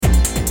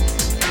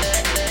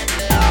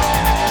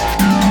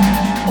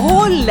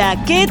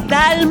Hola, ¿qué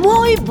tal?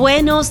 Muy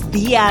buenos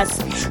días.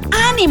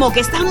 Ánimo,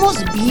 que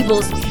estamos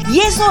vivos y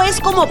eso es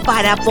como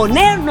para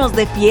ponernos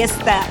de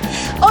fiesta.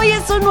 Hoy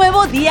es un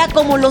nuevo día,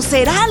 como lo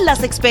serán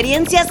las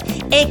experiencias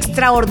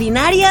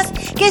extraordinarias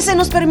que se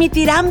nos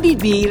permitirán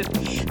vivir.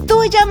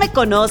 Tú ya me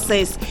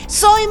conoces,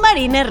 soy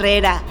Marina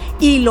Herrera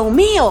y lo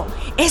mío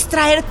es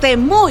traerte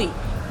muy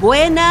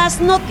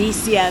buenas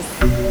noticias.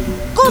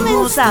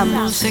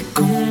 Comenzamos. Dulce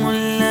como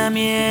la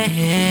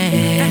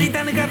miel,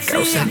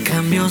 causa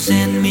cambios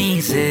en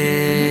mi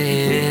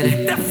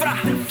ser.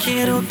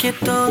 Quiero que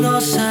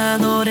todos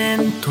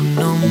adoren tu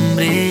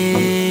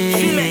nombre.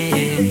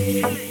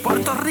 Chile,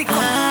 Puerto Rico.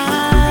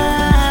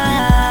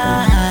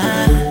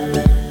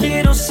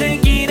 Quiero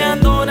seguir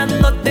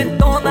adorándote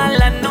toda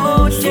la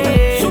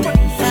noche.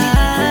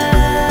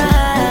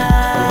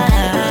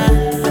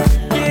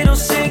 Quiero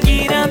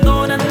seguir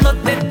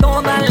adorándote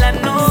toda la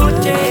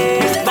noche.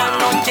 Esta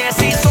noche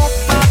se hizo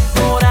para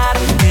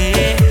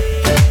adorarte.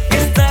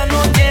 Esta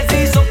noche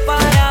se hizo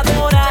para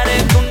adorar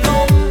tu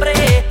nombre.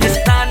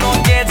 Esta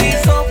noche se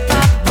hizo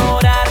para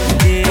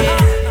adorarte.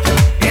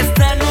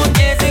 Esta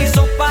noche se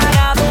hizo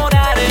para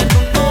adorar tu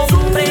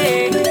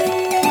nombre.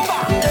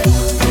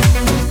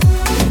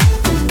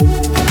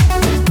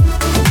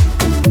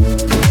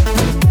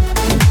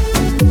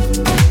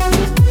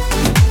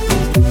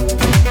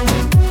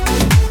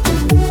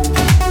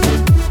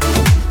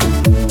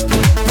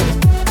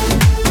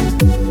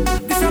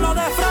 Díselo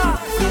de Fra.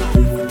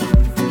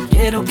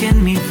 Quiero que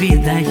en mi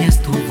vida ya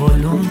es tu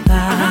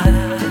voluntad.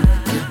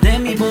 De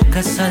mi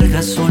boca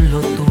salga solo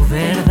tu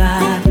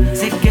verdad.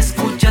 Sé que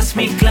escuchas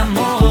mi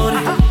clamor,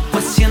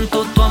 pues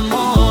siento tu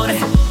amor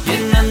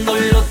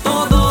llenándolo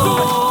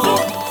todo.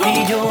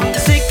 Y yo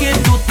sé que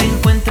tú te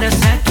encuentras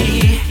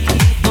aquí,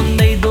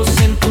 donde hay dos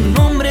en tu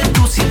nombre,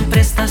 tú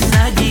siempre estás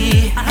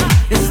allí.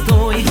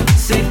 Estoy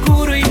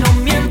seguro y no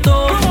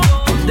miento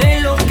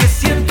de lo que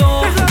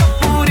siento.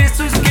 Por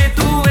eso es que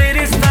tú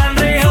eres tan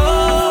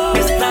real.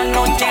 Esta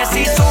noche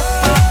se hizo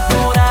para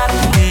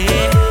adorarte.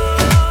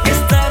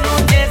 Esta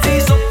noche se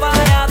hizo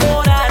para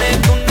adorar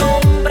tu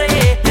nombre.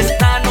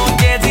 Esta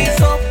noche se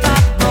hizo para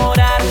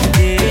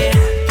adorarte.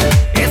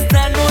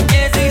 Esta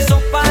noche se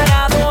hizo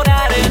para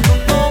adorar tu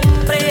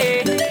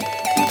nombre.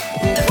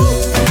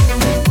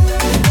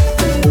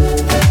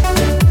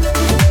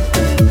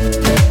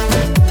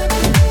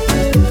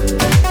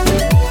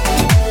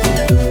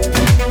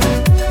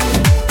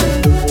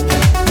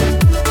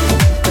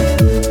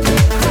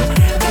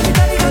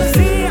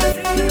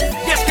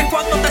 Y es que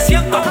cuando te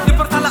siento, no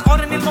importa la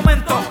hora ni el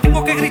momento,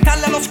 tengo que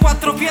gritarle a los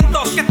cuatro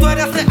vientos que tú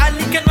eres real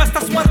y que no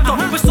estás muerto.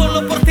 Pues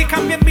solo por ti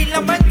cambié mi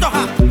lamento.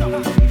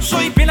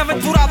 Soy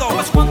bienaventurado,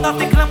 pues cuando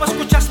te clamo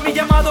escuchas mi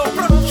llamado.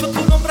 Pronuncio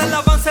tu nombre,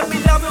 alabanza en mi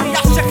labio y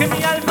hace que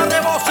mi alma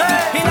rebose.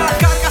 Y las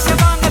cargas se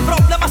van, el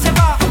problema se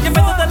va. Y en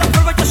medio de la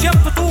prueba yo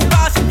siempre tú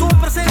vas. Y tu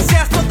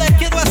presencia es donde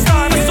quiero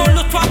estar. Y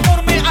solo tu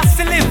amor me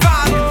hace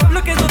elevar.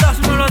 Lo que dudas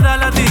no lo da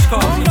la disco.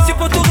 Si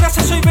por tu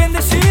gracia soy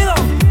bendecido,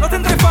 no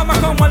tendré fama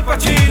como el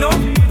Pachino,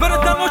 pero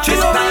estamos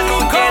chidos. Esta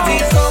noche se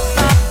hizo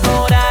para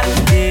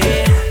adorarte.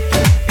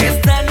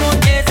 Esta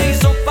noche se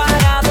hizo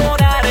para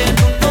adorar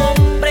tu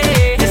nombre.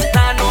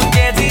 Esta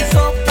noche se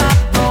hizo para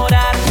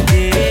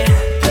adorarte.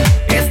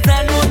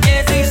 Esta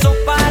noche se hizo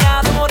para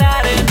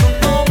adorar tu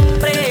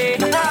nombre.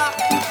 El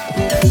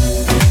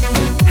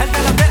de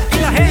la D y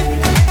la G,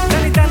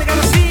 Danita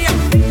García,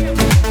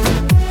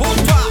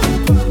 junto a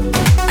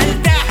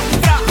el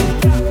Defra,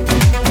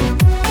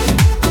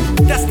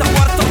 desde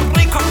Puerto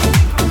Rico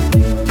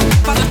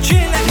para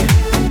Chile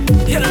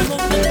y el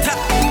mundo entero.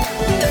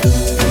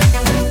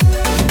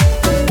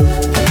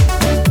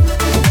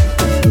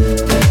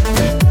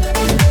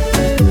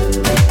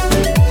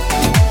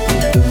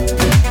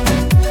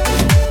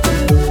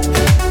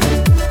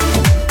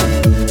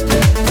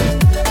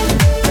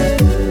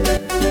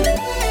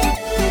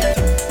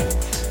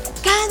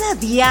 Cada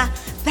día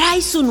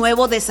trae su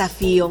nuevo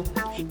desafío.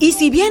 Y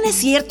si bien es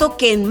cierto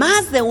que en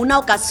más de una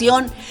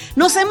ocasión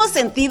nos hemos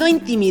sentido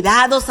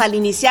intimidados al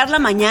iniciar la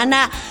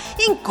mañana,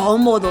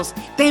 incómodos,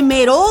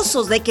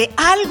 temerosos de que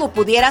algo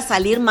pudiera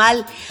salir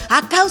mal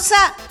a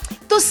causa,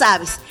 tú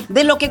sabes,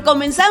 de lo que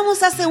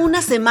comenzamos hace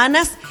unas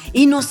semanas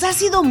y nos ha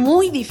sido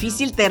muy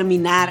difícil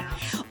terminar,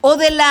 o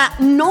de la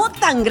no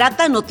tan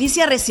grata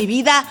noticia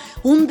recibida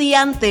un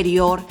día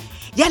anterior.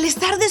 Y al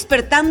estar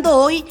despertando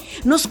hoy,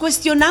 nos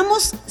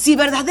cuestionamos si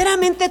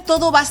verdaderamente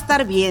todo va a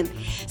estar bien,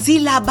 si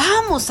la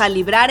vamos a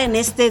librar en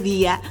este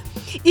día.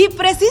 Y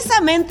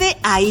precisamente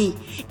ahí,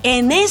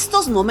 en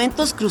estos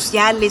momentos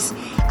cruciales,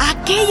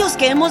 aquellos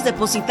que hemos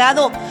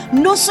depositado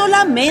no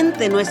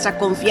solamente nuestra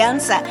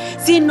confianza,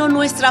 sino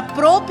nuestra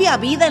propia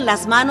vida en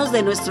las manos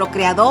de nuestro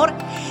Creador,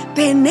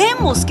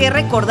 tenemos que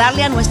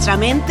recordarle a nuestra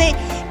mente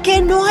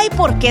que no hay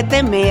por qué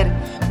temer.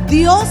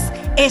 Dios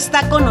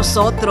está con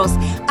nosotros,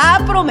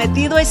 ha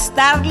prometido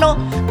estarlo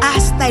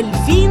hasta el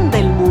fin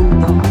del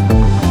mundo.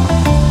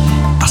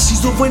 Has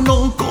sido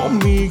bueno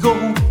conmigo,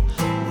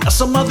 me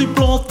has amado y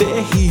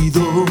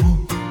protegido.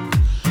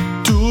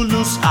 Tu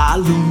luz ha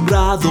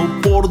alumbrado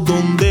por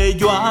donde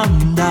yo he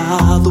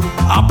andado.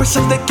 A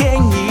pesar de que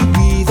en mi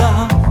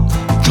vida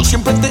yo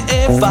siempre te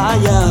he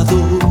fallado,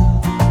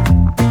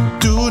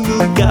 tú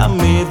nunca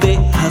me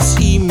dejas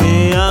y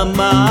me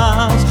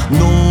amas.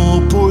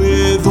 No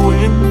puedo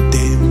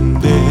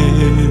entender.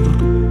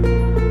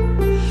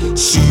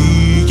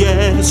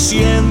 Sigue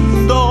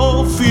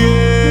siendo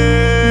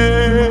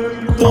fiel,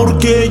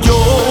 porque yo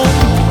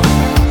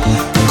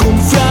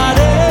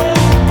confiaré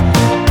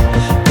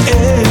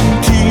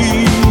en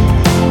ti,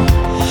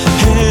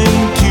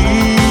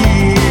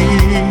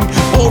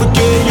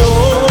 porque yo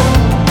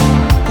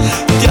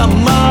te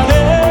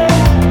amaré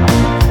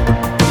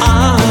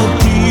a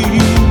ti,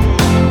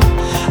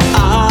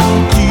 a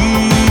ti.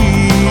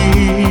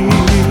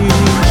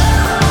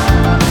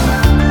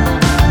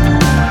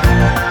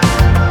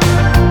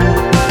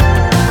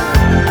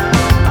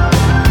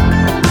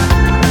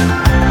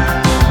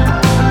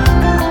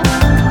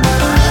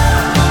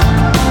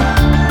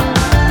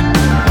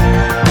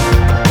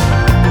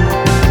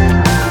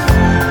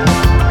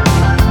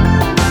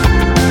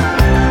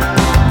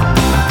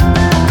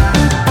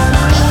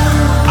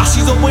 Has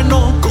sido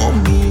bueno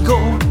conmigo,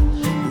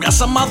 me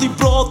has amado y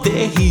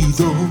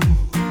protegido.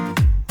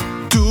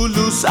 Tu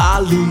luz ha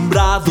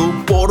alumbrado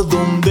por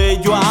donde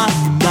yo he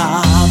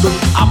andado.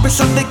 A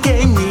pesar de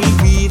que en mi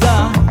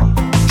vida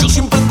yo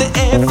siempre te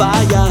he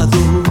fallado,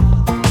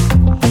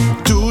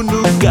 tú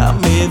nunca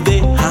me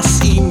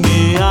dejas y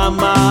me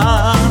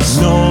amas.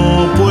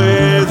 No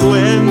puedo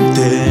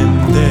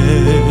entender.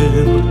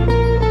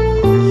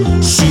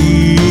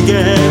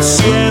 Sigue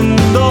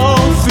siendo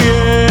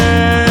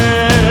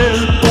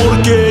fiel,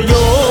 porque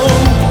yo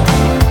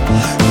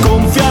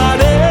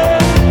confiaré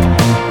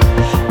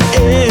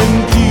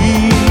en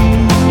ti,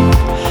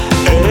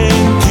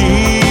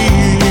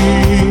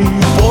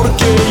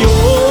 porque yo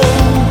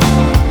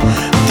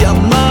te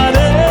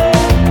amaré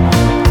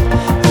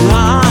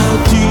a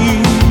ti,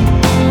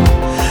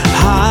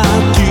 a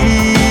ti.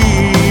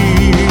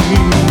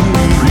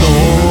 No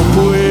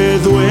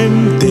puedo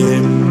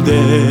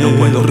entender. No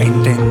puedo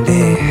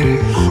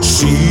entender.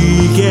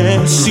 Sigue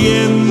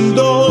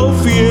siendo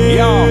fiel.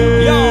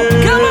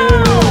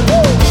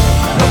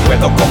 No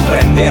puedo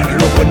comprender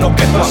lo bueno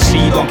que tú has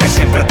sido, aunque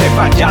siempre te he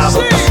fallado.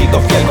 Tú has sido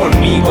fiel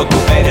conmigo, tú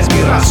eres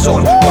mi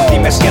razón. Por ti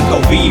me siento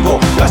vivo,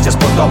 gracias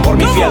por tu amor,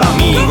 mi fiel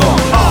amigo.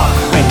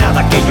 No hay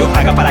nada que yo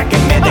haga para que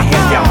me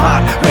dejes de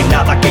amar. No hay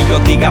nada que yo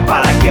diga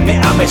para que me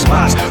ames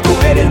más. Tú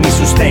eres mi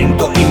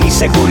sustento y mi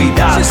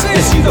seguridad.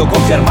 Decido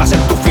confiar más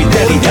en tu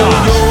fidelidad.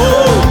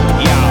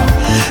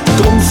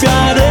 Yo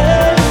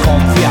confiaré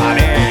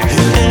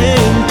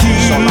en ti,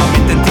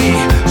 solamente en ti,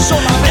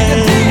 solamente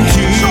en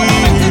ti,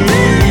 solamente en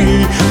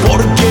ti.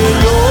 porque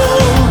yo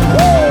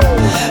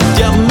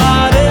te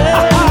amaré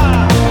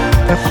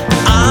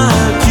a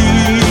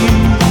ti,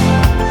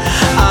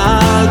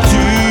 a ti.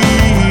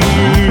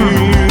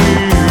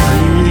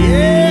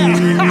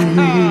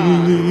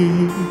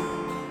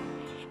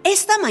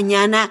 Esta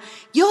mañana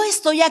yo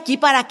estoy aquí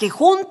para que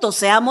juntos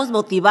seamos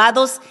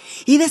motivados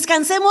y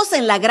descansemos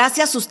en la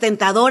gracia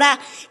sustentadora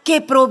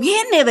que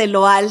proviene de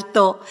lo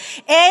alto,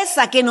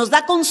 esa que nos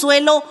da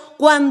consuelo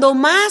cuando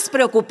más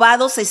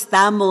preocupados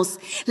estamos,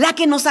 la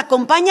que nos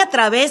acompaña a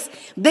través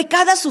de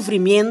cada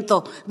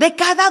sufrimiento, de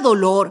cada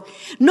dolor.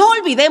 No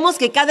olvidemos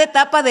que cada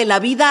etapa de la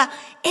vida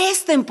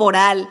es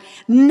temporal,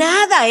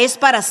 nada es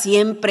para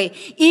siempre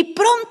y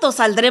pronto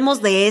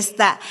saldremos de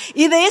esta,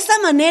 y de esa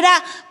manera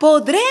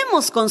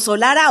podremos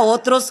consolar a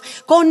otros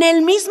con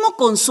el mismo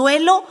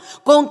consuelo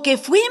con que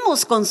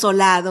fuimos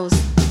consolados.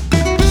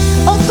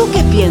 ¿O tú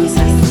qué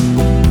piensas?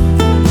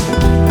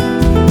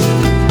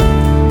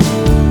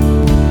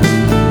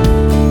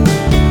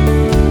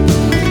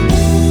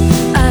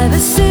 A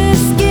veces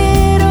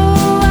quiero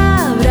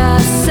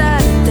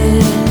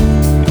abrazarte,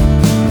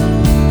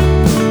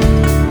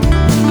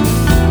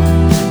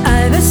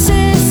 a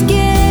veces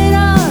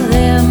quiero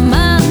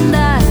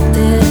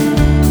demandarte,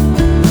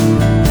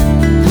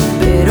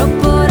 pero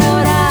por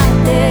ahora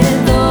te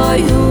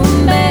doy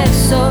un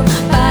beso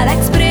para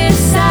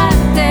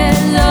expresarte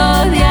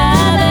lo de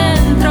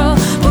adentro.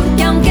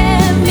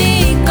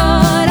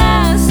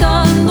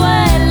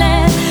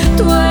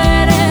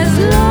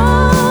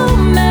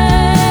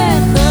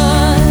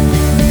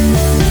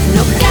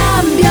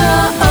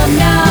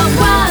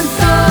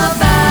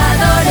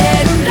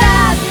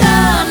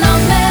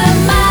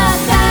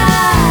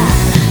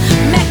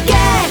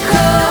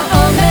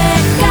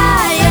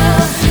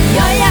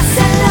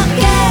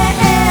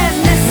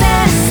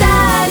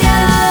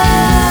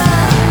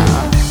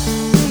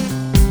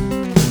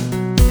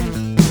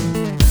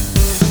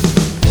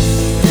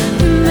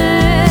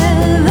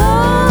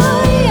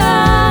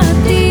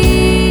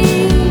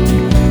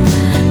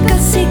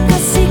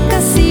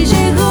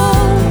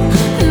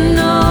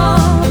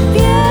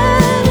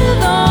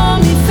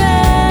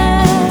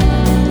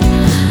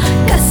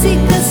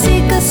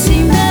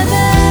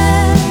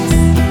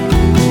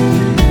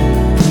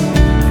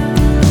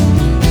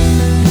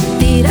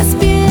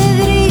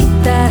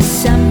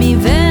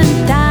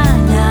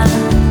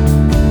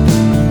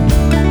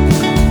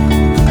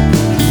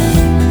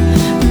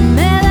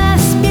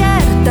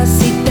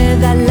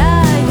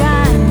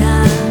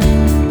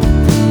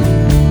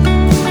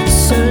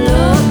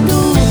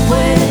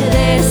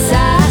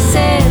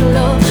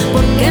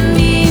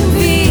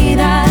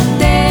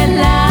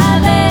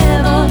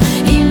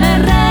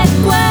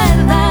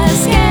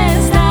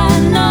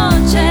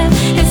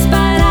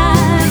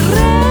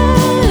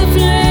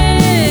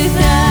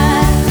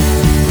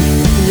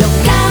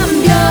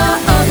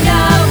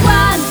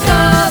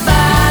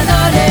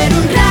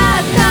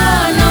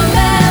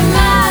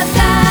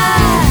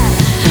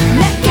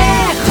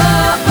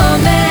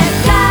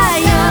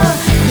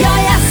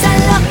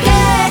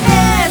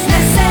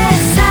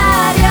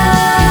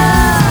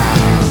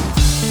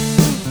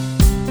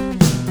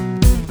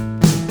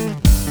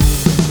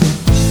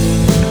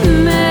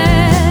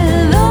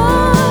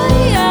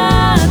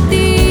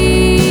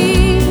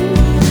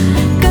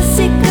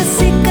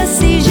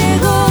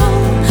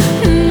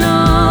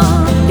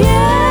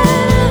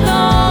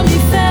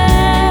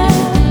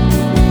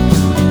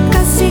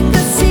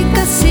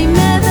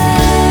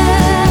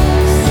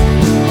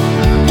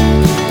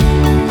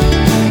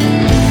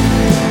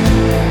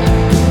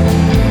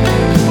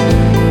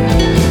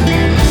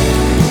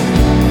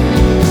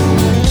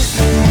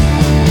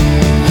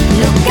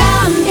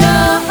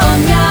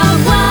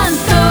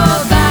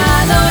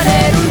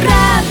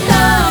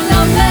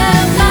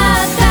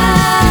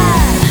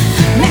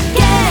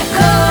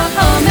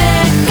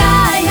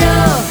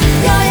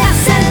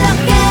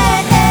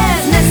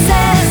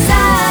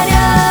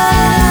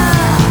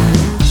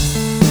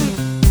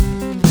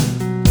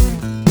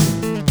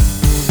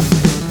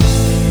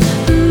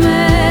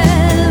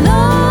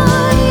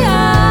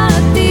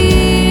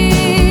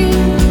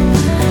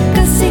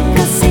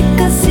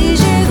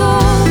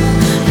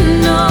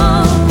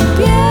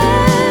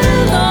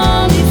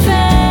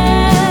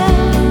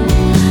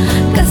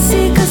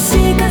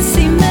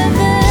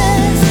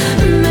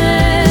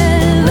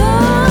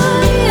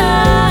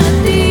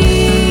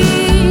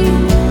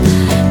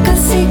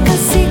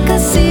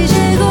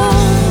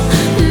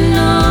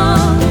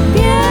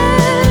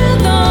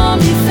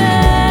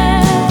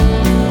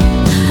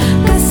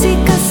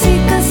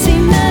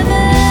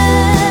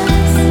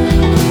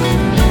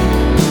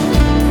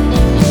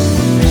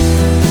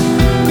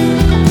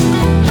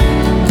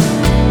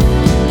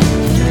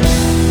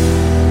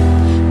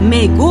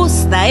 Me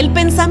gusta el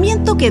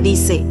pensamiento que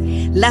dice: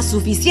 la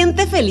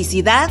suficiente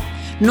felicidad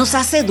nos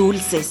hace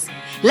dulces,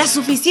 las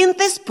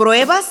suficientes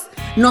pruebas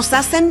nos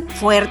hacen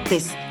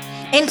fuertes,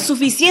 el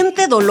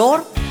suficiente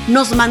dolor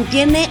nos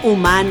mantiene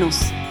humanos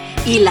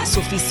y la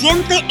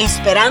suficiente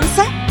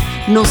esperanza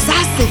nos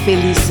hace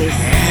felices.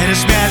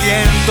 Eres mi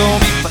aliento,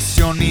 mi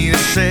pasión, mi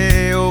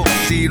deseo.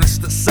 Si no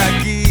estás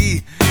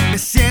aquí, me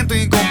siento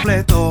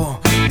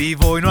incompleto.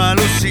 Vivo y no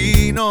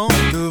alucino,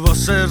 tu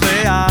voz es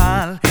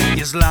real y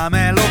es la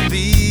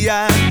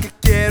melodía que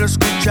quiero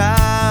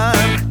escuchar.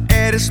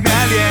 Eres mi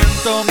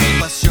aliento, mi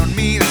pasión,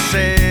 mi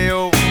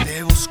deseo.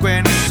 Te busco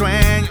en mis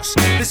sueños,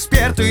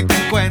 despierto y te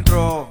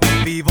encuentro.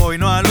 Vivo y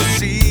no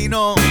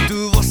alucino,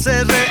 tu voz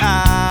es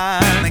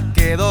real. Me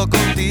quedo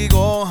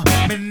contigo,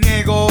 me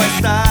niego a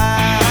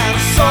estar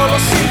solo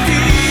sin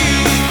ti,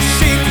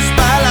 sin tus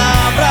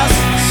palabras,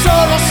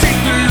 solo sin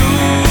tu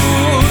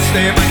luz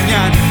de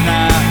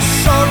mañana.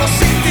 Solo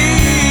sin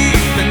ti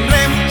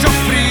tendré mucho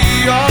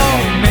frío,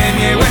 me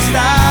niego a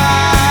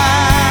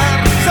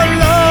estar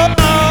solo.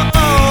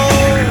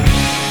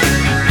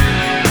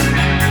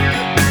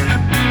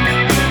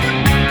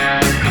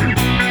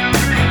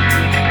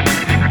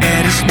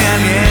 Eres mi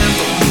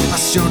aliento, mi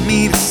pasión,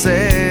 mi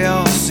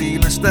deseo. Si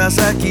no estás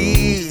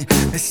aquí,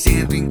 me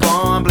siento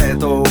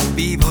incompleto.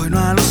 Vivo y no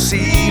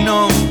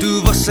alucino,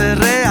 tu voz es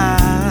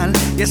real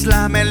y es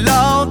la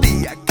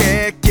melodía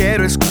que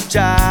quiero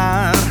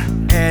escuchar.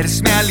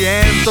 Eres mi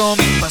aliento,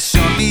 mi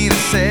pasión, mi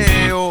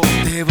deseo.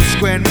 Te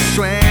busco en mis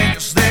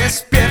sueños,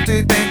 despierto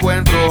y te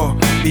encuentro.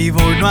 Vivo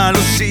y no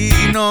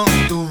alucino,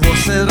 tu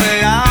voz es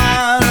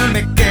real.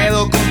 Me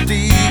quedo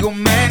contigo,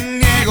 me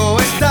niego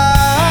a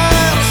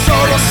estar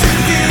solo sin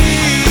ti,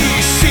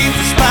 sin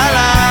tus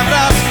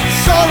palabras,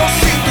 solo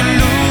sin tu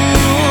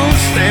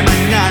luz de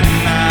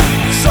mañana.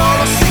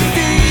 Solo sin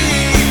ti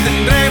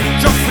tendré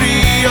mucho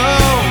frío,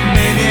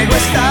 me niego a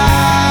estar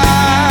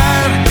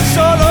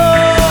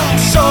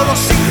solo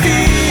sin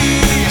ti,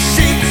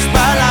 sin tus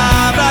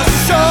palabras,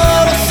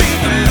 solo sin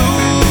tu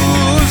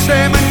luz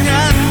de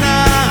mañana.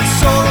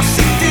 Solo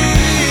sin ti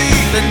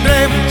tendré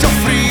mucho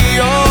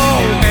frío,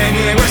 me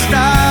niego a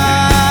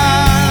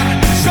estar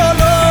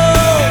solo.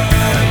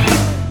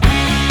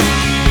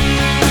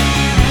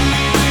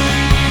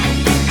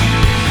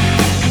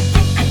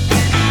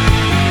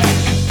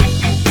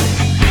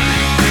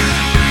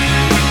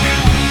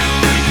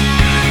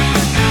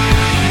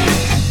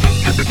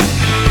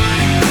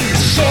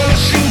 Solo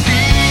sin ti,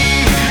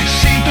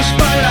 sin tus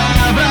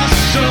palabras,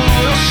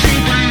 solo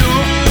sin tu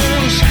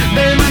luz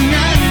de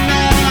mañana.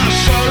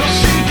 Solo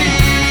sin ti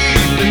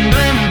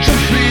tendré mucho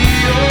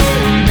frío,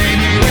 me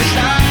niego a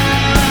estar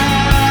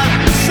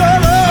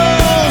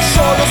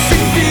solo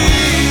sin ti,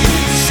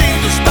 sin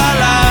tus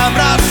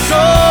palabras,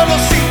 solo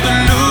sin tu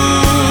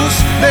luz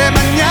de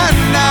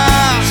mañana.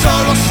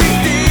 Solo sin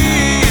ti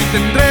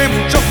tendré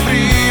mucho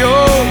frío,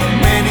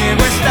 me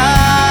niego a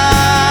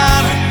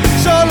estar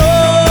solo.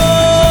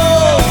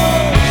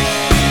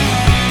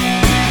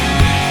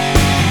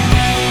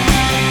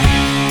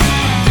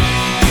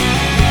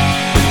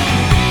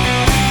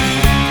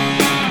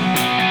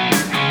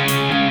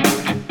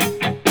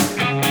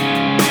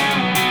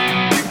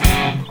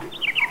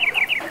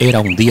 Era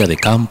un día de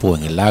campo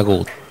en el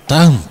lago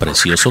tan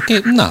precioso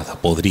que nada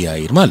podría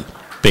ir mal,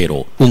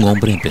 pero un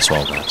hombre empezó a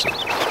ahogarse.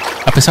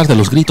 A pesar de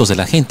los gritos de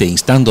la gente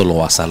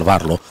instándolo a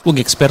salvarlo, un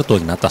experto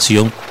en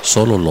natación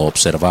solo lo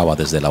observaba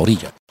desde la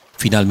orilla.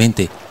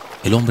 Finalmente,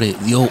 el hombre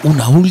dio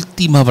una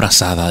última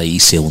brazada y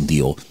se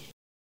hundió.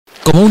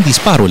 Como un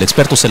disparo, el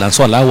experto se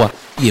lanzó al agua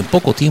y en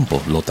poco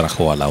tiempo lo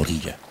trajo a la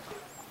orilla.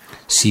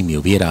 Si me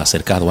hubiera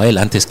acercado a él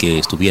antes que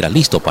estuviera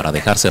listo para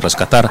dejarse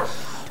rescatar,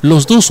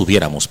 los dos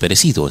hubiéramos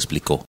perecido,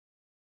 explicó.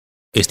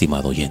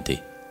 Estimado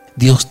oyente,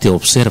 Dios te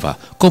observa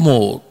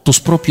cómo tus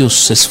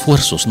propios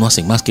esfuerzos no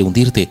hacen más que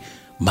hundirte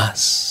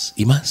más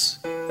y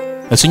más.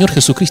 El Señor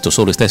Jesucristo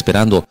solo está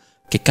esperando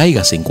que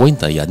caigas en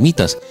cuenta y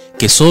admitas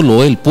que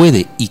solo Él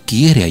puede y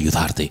quiere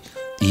ayudarte,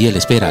 y Él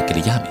espera que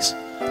le llames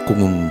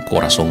con un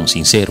corazón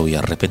sincero y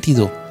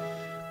arrepentido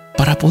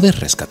para poder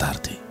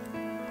rescatarte.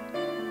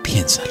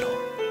 Piénsalo,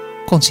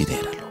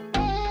 considéralo.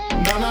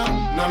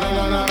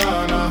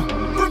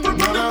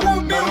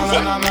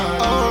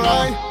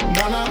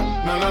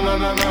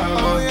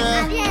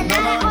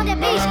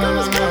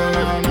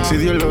 Si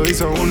Dios lo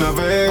hizo una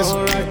vez,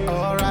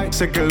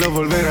 sé que lo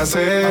volverá a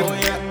hacer.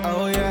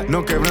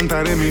 No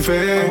quebrantaré mi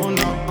fe,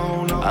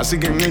 así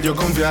que en ello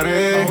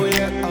confiaré.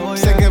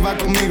 Sé que va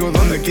conmigo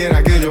donde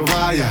quiera que yo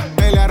vaya.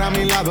 Peleará a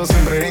mi lado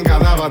siempre en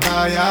cada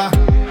batalla.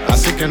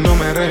 Así que no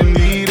me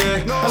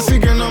rendiré, así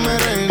que no me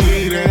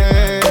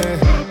rendiré.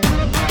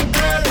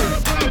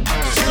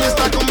 Si Él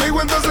está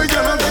conmigo, entonces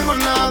yo no tengo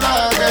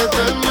nada que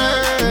temer.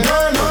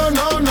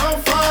 No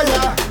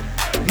falla.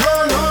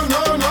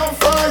 No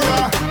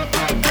falla.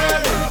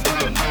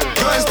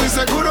 Yo estoy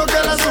seguro que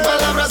su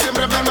palabra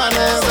siempre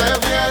permanece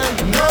fiel.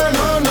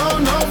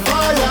 No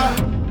falla.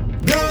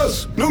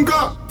 Dios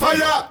nunca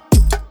falla.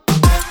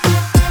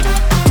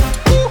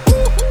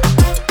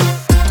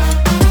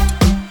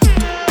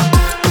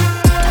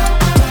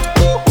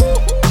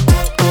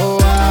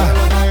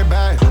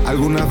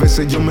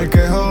 veces yo me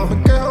quejo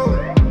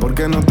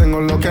porque no tengo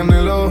lo que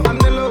anhelo.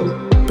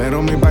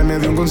 Pero mi pai me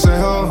dio un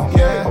consejo,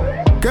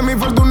 que mi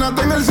fortuna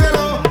está en el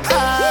cielo.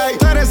 Ay,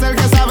 tú eres el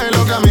que sabe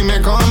lo que a mí me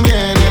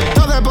conviene.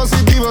 Todo es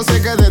positivo,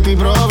 sé que de ti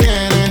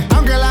proviene.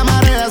 Aunque la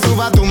marea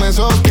suba, tú me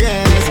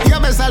sostienes. Y a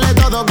pesar de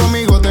todo,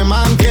 conmigo te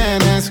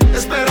mantienes.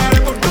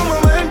 Esperaré por tu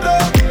momento.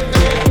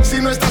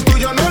 Si no estás tú,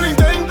 yo no lo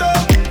intento.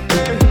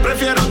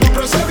 Prefiero tu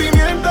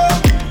procedimiento,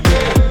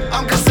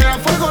 aunque sea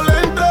fuego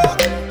lento.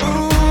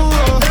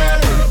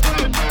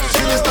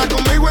 Si no estás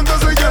conmigo,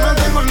 entonces yo no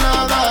tengo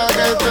nada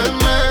que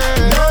temer.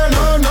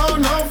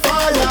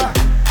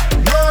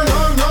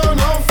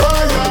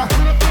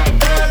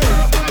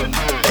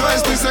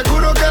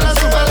 Seguro que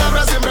su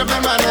palabra siempre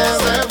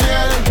permanece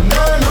fiel.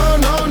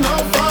 No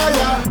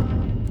falla.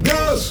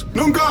 Dios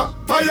nunca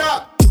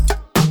falla.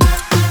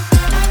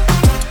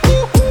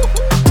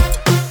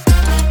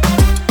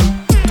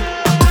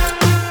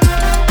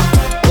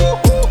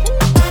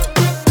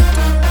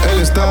 Él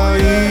está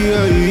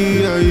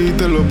ahí,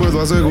 te lo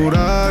puedo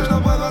asegurar.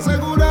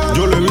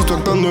 Yo lo he visto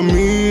actuando en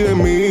mí.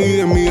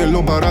 Él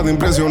no para de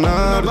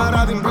impresionar. No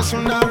para de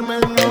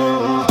impresionarme,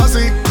 no.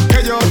 Así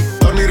que yo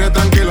dormiré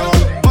tranquilo,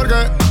 porque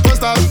tú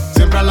estás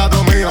siempre al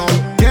lado mío.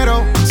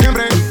 Quiero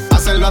siempre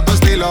hacerlo a tu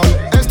estilo.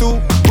 Es tu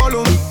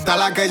voluntad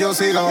la que yo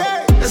sigo.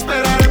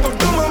 Esperaré por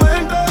tu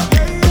momento.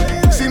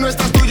 Si no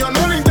estás tú, yo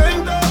no lo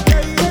intento.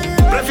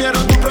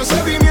 Prefiero tu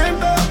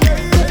procedimiento,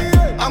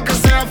 aunque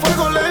sea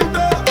fuego lento.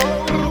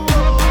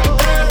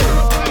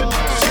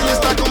 Si no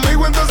estás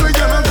conmigo, entonces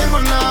yo no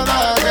tengo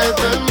nada que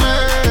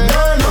temer.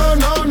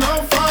 No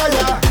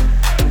falla.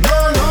 No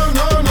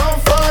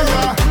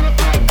falla.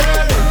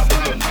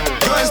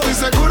 Yo estoy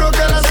seguro que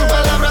su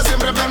palabra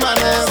siempre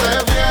permanece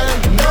fiel.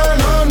 No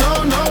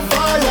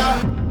falla.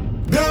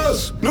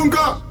 Dios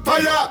nunca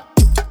falla.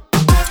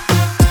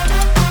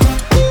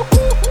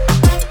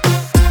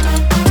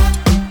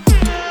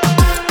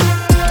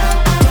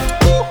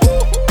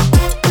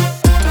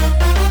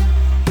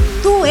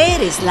 Tú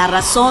eres la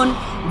razón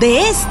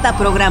de esta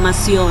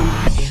programación.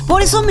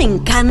 Por eso me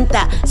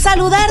encanta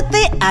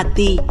saludarte a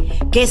ti,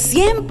 que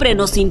siempre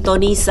nos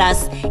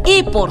sintonizas,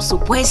 y por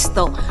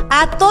supuesto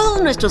a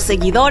todos nuestros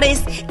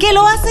seguidores que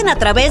lo hacen a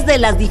través de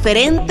las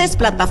diferentes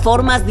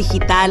plataformas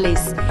digitales.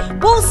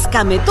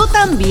 Búscame tú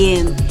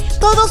también.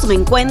 Todos me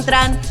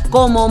encuentran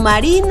como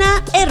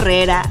Marina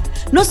Herrera.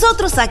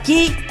 Nosotros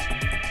aquí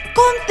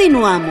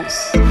continuamos.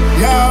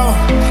 Yo,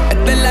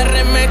 esta es la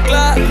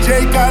remezcla.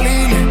 J.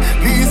 Khalil,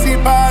 Lizzy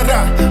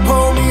Barra,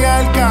 Homie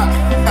Alka.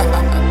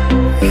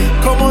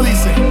 ¿Cómo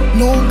dice?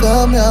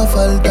 Nunca me ha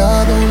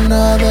faltado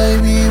nada y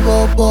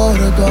vivo por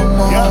tu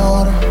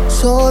amor.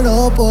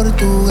 Solo por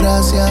tu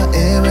gracia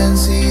he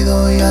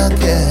vencido y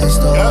aquí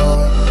estoy.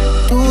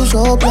 Tú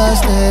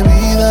soplaste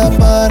vida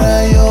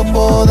para yo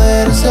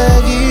poder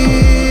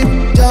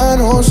seguir. Ya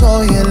no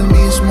soy el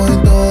mismo y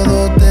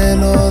todo te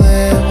lo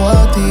debo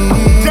a ti.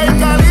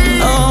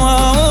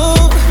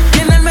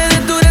 Llenarme de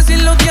tu gracia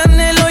y lo que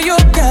anhelo yo,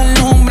 que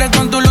alumbre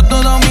con tu luz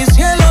todo mi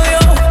cielo,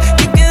 Dios,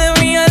 y que de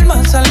mi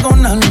alma salga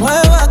una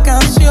nueva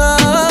canción.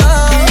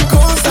 Mi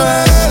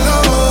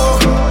consuelo,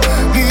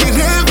 mi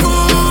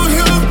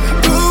refugio,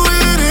 tú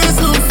eres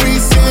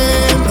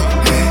suficiente,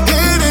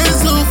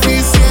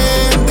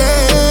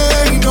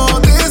 y no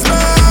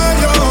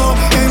desmayo,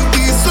 en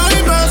ti soy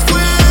más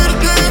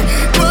fuerte,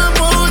 tu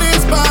amor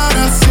es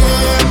para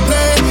siempre,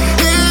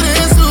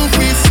 eres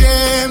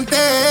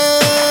suficiente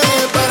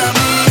para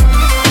mí.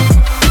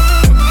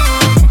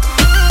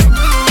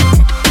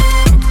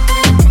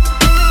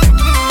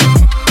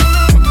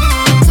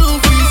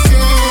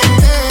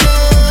 Suficiente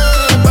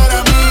para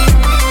mí.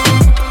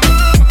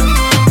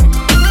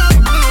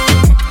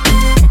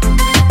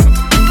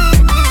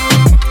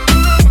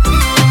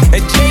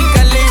 Es J.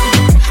 Khalil,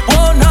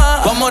 oh no.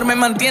 Tu amor me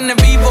mantiene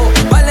vivo,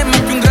 vale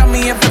más que un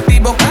Grammy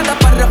efectivo. Cada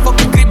párrafo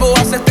que escribo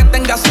hace que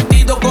tenga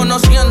sentido.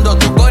 Conociendo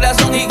tu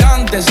corazón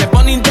gigante, se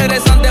pone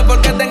interesante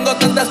porque tengo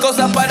tantas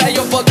cosas para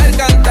yo poder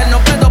cantar. No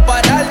puedo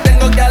parar,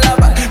 tengo que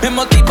alabar. Me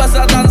motivas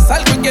a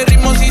danzar, cualquier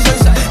ritmo si soy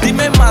sal.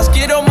 Dime más,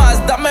 quiero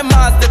más, dame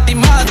más de ti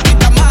más,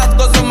 quita más,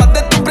 gozo más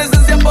de tu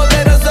presencia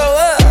poderosa.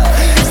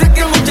 Sé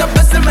que muchas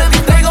veces me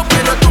distraigo,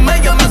 pero tú me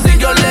llamas y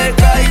yo le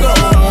caigo.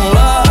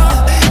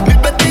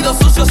 Mis vestidos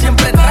sucios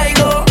siempre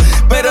traigo,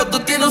 pero tú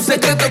tienes un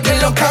secreto que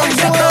lo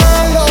cambia todo.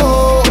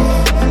 Consuelo,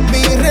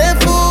 mi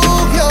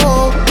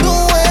refugio,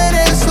 tú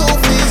eres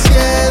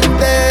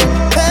suficiente,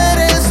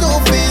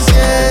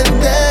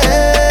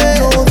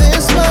 no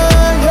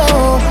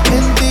desmayo,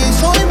 en ti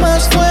soy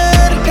más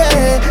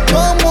fuerte, tu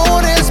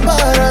amor es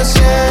para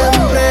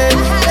siempre,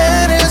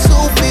 eres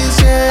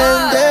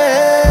suficiente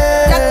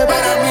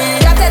para mí.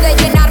 Traté de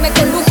llenarme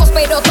con lujos,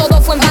 pero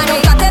todo fue en vano.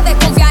 Traté de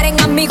confiar en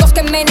amigos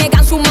que me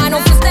negan su mano.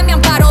 Fuiste mi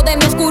amparo de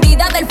mi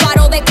oscuridad, del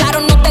faro de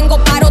claro. No tengo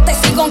paro, te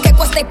sigo aunque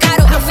cueste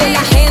caro. No fue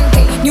la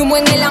gente, ni humo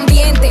en el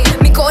ambiente.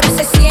 Mi corazón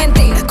se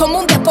siente como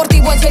un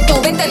deportivo en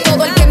 120.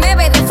 Todo el que me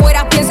ve de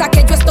fuera piensa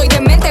que yo estoy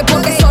demente,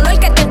 porque solo el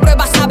que te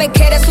prueba sabe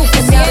que eres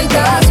suficiente. Mi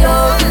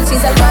habitación, sin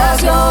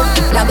salvación,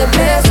 la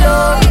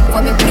depresión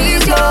fue mi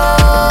prisión.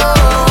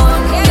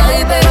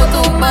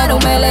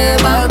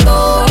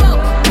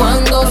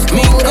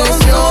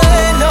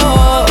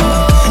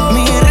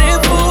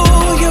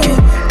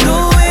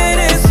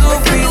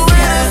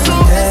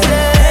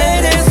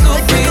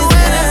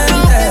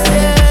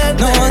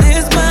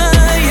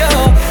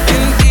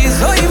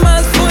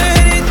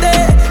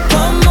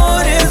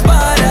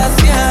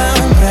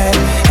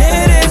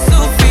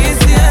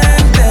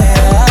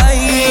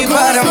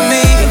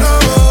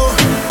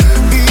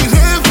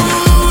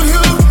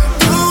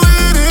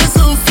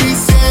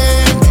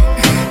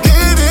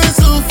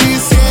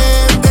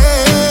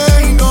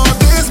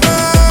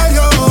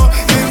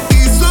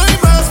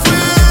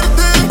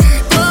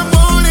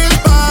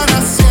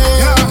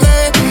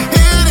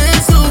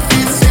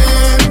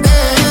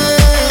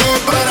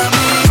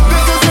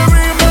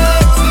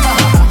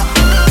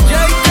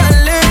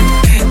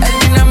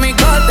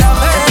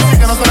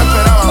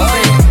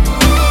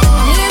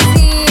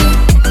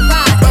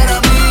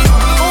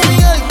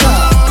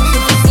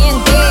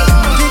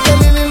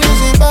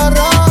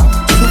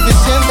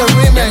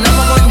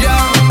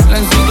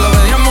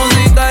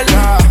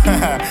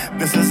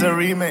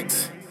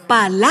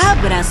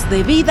 palabras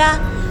de vida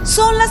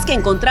son las que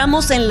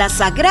encontramos en las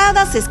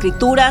Sagradas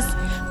Escrituras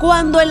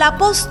cuando el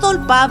apóstol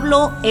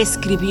Pablo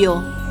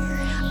escribió: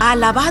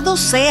 Alabado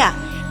sea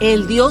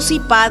el Dios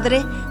y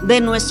Padre de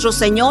nuestro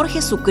Señor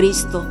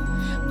Jesucristo,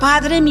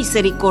 Padre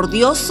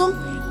misericordioso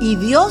y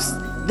Dios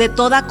de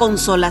toda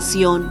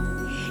consolación,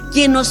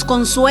 quien nos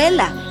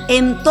consuela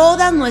en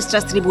todas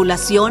nuestras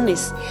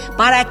tribulaciones,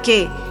 para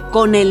que,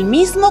 con el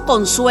mismo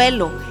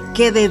consuelo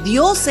que de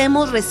Dios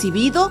hemos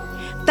recibido,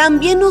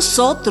 también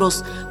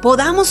nosotros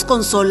podamos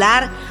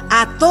consolar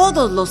a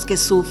todos los que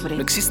sufren.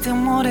 No existe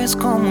amores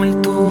como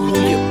el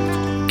tuyo,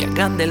 que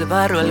hagan del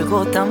barro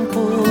algo tan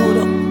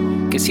puro,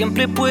 que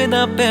siempre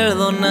pueda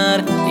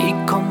perdonar y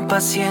con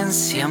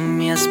paciencia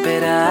me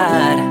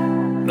esperar.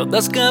 No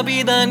das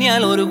cabida ni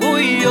al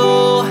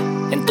orgullo,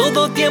 en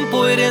todo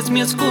tiempo eres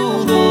mi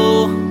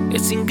escudo.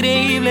 Es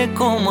increíble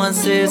cómo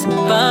haces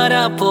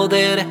para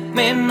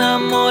poderme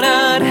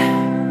enamorar.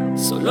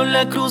 Solo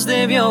la cruz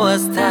debió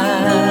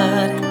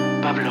bastar.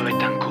 Pablo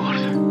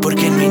Betancourt.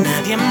 Porque no hay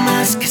nadie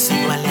más que se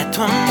iguale a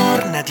tu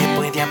amor. Nadie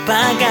puede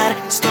apagar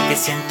esto que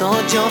siento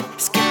yo.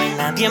 Es que no hay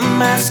nadie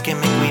más que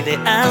me cuide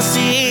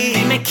así.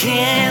 Dime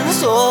quién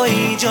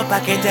soy yo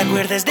pa' que te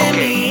acuerdes de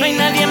mí. No hay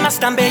nadie más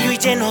tan bello y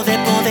lleno de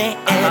poder,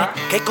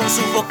 que con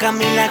su boca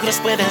milagros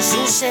pueden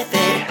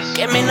suceder.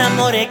 Que me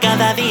enamore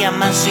cada día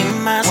más y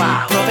más.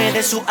 Provee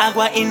de su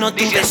agua y no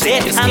dudes de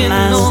es jamás. que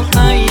no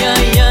hay,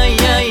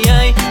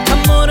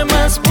 amor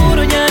más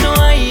puro ya no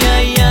hay,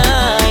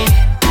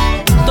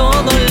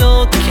 todo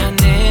lo que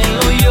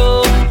anhelo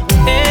yo,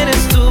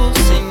 eres tú,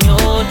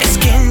 Señor. Es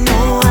que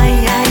no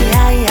hay,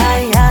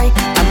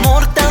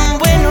 amor tan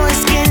bueno, es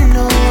que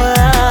no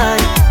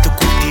hay. Tú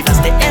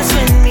cultivaste eso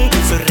en mí,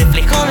 soy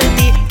reflejo de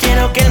ti.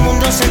 Quiero que el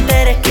mundo se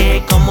entere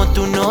que como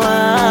tú no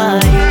hay.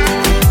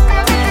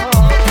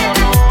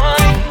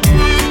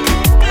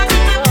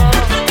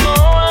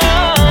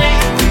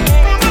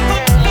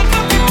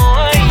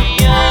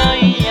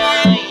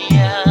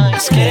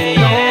 Es que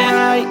no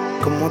hay,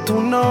 como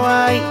tú no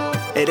hay.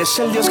 Eres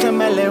el Dios que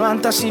me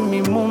levanta si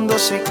mi mundo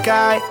se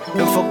cae.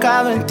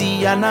 Enfocado en ti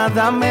ya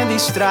nada me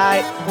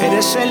distrae.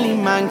 Eres el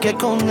imán que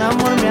con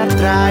amor me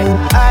atrae.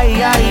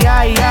 Ay.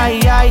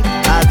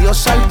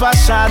 Adiós al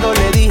pasado,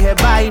 le dije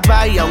bye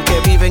bye. Aunque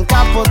vive en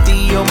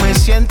Capotillo, me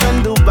siento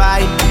en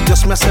Dubai.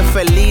 Dios me hace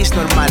feliz,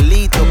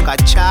 normalito,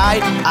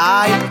 ¿cachai?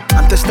 Ay,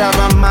 antes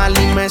estaba mal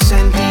y me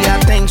sentía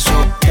tenso,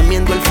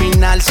 temiendo el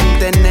final sin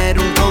tener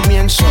un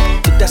comienzo.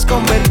 Tú te has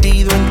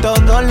convertido en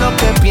todo lo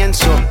que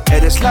pienso.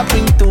 Eres la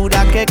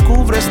pintura que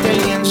cubre este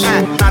lienzo.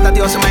 Nada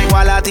Dios se me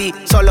iguala a ti,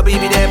 solo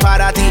viviré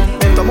para ti.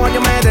 En tu amor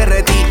yo me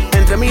derretí,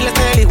 entre miles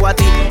te elijo a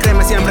ti.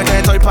 Créeme siempre que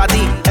estoy para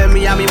ti, en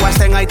Miami o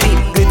hasta en Haití.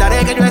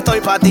 Gritaré que yo estoy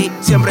para ti,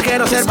 siempre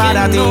quiero ser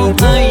para ti. No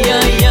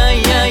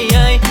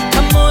hay,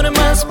 amor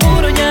más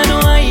puro ya no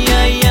hay,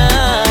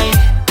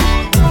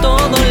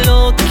 todo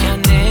lo que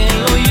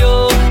anhelo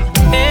yo,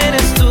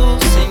 eres tú,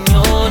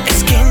 Señor.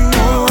 Es que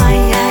no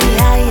hay,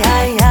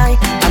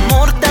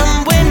 amor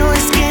tan bueno,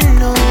 es que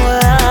no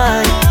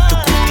hay. Tú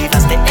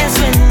cultivaste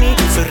eso en mí,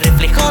 soy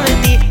reflejo de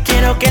ti.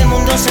 Quiero que el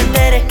mundo se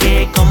entere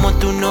que como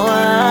tú no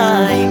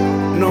hay.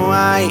 No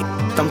hay,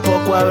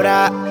 tampoco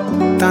habrá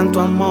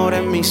tanto amor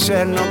en mi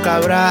ser, no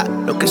cabrá.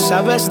 Lo que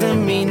sabes de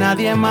mí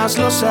nadie más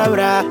lo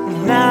sabrá.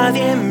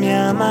 Nadie me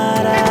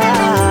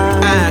amará.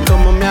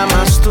 Como me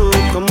amas tú,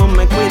 como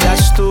me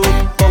cuidas tú,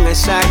 con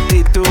esa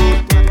actitud,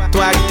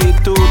 tu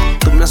actitud.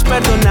 Tú me has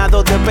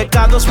perdonado de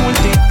pecados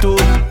multitud.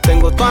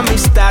 Tengo tu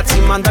amistad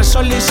sin mandar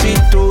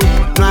solicitud.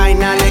 No hay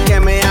nadie que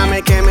me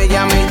ame, que me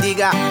llame y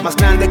diga, más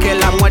grande que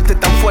la muerte,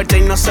 tan fuerte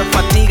y no se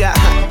fatiga.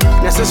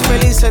 Me haces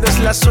feliz, eres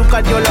el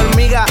azúcar, yo la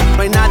hormiga.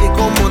 No hay nadie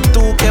como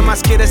tú, ¿qué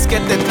más quieres que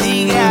te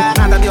diga?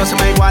 Nada Dios se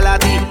me iguala a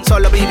ti,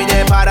 solo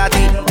viviré para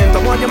ti. En tu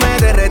amor yo me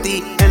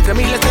derretí, entre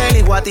miles te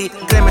elijo a ti.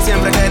 Créeme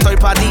siempre que estoy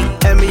para ti,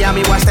 en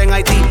Miami o hasta en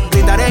Haití.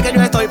 Gritaré que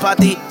yo estoy para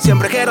ti,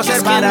 siempre quiero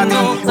ser para ti.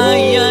 No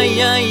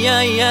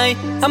hay,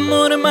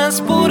 amor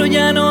más puro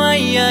ya no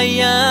hay,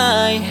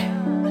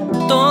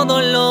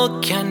 todo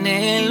lo que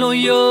anhelo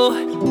yo,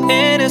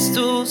 eres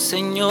tú,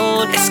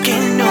 Señor. Es que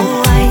no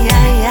hay,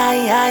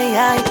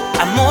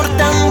 amor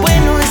tan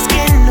bueno, es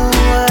que no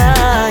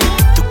hay.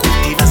 Tú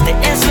cultivaste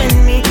eso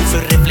en mí,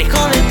 soy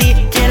reflejo de ti.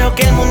 Quiero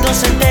que el mundo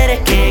se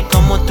entere que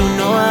como tú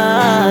no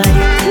hay.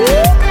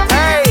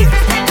 Hey,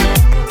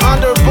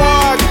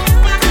 Underdog,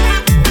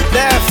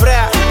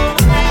 Defra,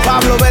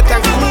 Pablo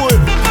Betancourt,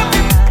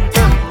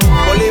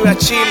 Bolivia,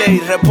 Chile y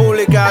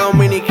República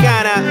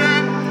Dominicana.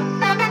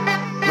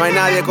 No hay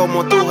nadie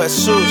como tú,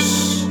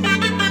 Jesús.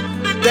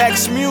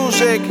 Dex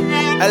Music,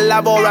 el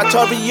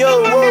laboratorio,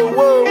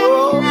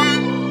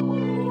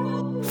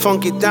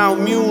 Funky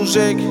Down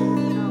Music.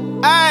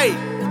 ¡Ay!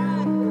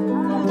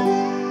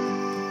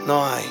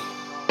 No hay.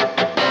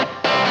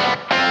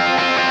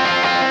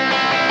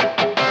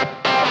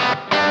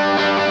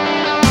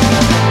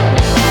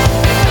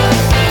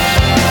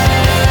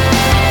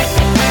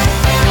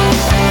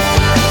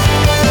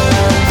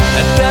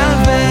 Tal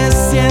vez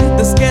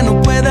sientes que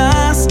no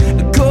puedas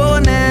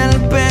con el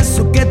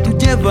peso que tú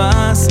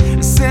llevas,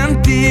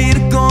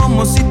 sentir como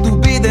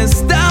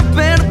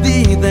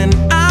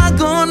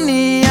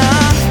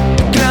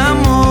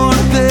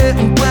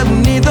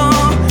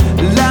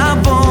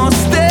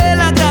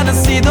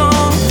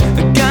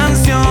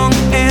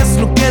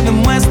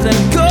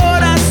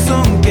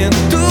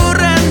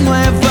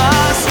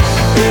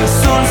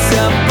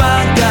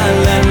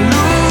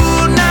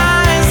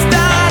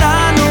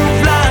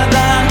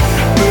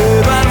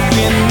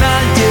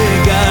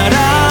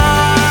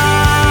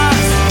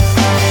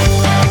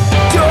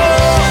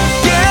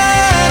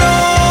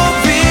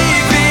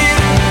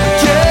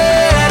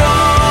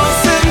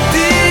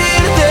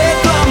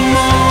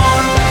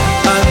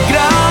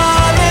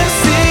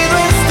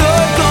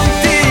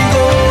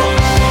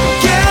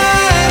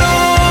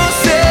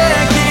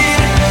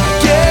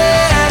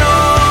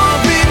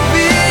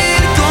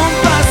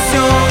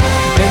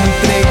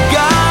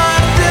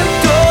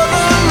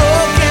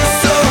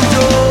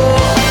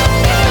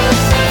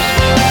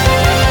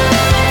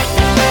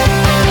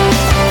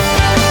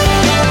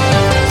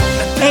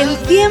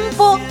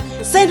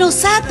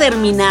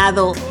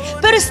terminado,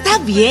 pero está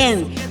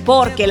bien,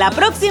 porque la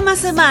próxima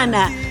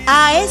semana,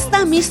 a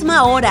esta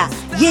misma hora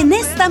y en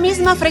esta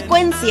misma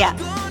frecuencia,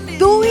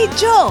 tú y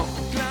yo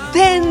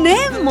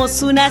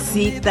tenemos una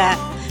cita.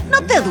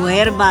 No te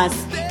duermas.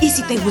 Y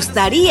si te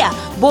gustaría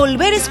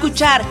volver a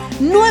escuchar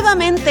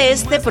nuevamente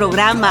este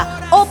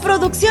programa o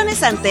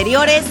producciones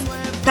anteriores,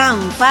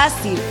 tan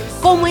fácil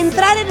como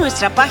entrar en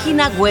nuestra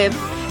página web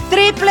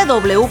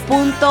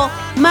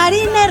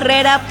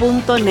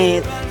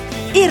www.marinaherrera.net.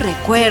 Y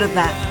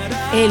recuerda,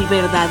 el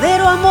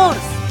verdadero amor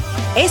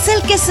es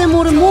el que se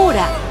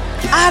murmura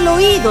al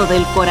oído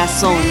del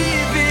corazón.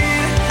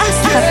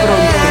 Hasta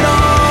pronto.